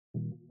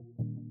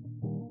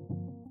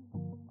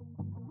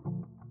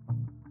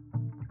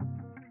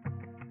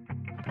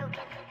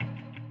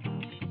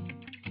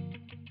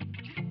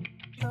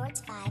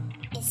Klimlords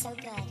vibe is so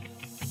good.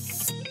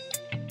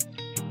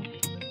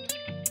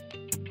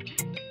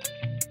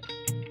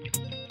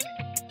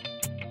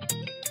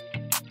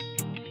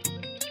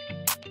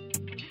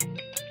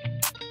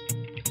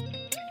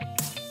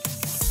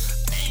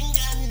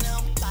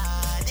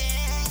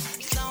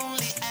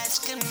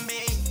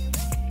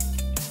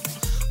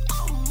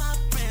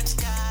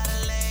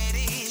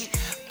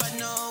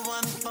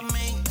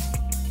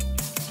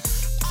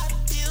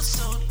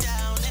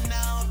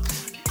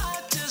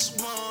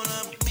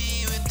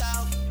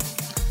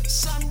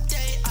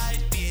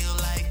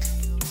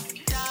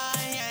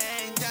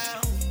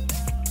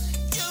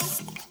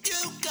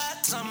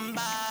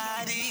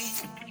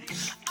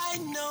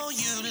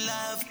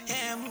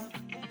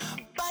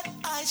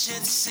 I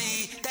should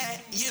see that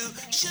you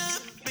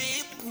should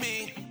be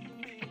me.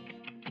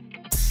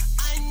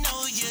 I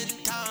know you're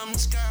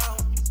Tom's girl,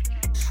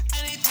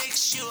 and he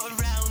takes you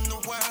around the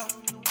world,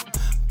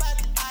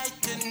 but I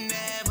could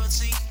never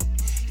see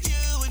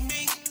you and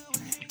me,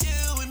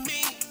 you and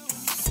me.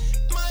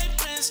 My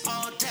friends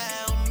all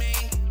tell me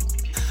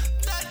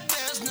that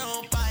there's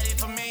nobody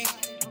for me,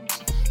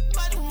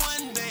 but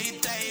one day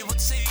they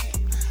would see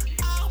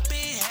I'll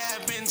be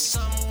having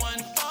someone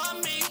for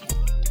me.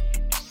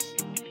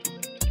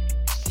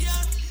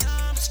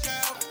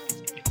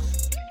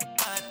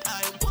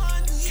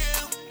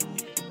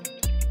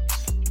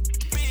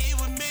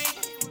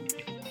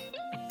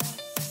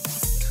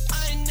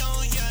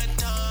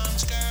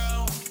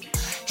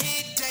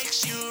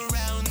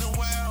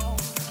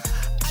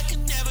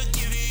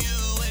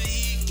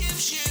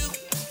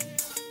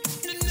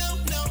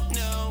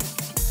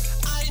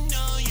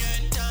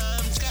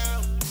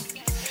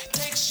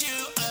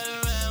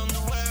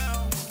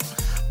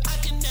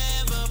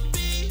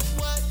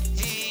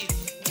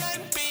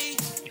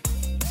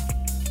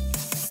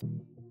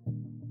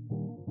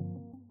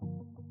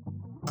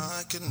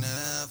 I could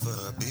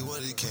never be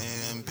what he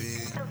can be.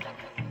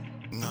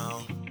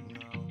 No,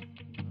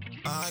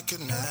 I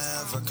could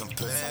never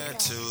compare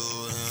to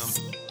him.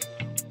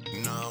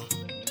 No,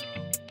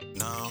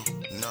 no,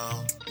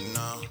 no,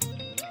 no,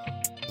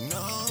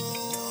 no.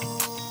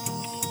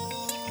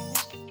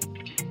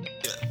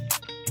 Yeah.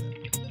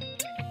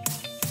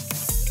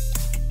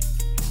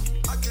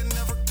 I could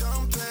never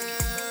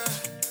compare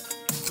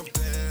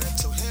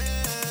to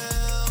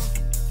him.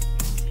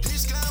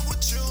 He's got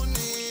what you need.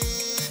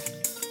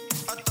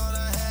 I thought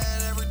I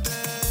had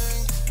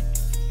everything,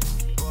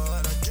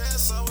 but I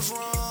guess I was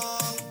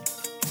wrong.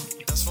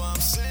 That's why I'm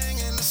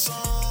singing the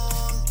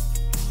song.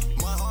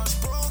 My heart's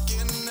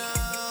broken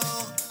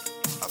now.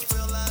 I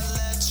feel I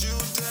let you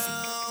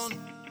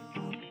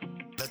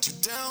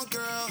down,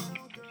 girl.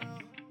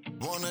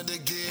 Wanted to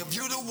give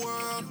you the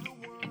world,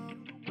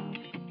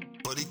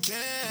 but he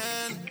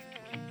can.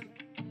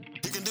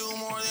 He can do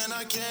more than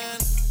I can.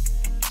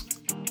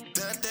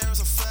 That there's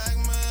a fact.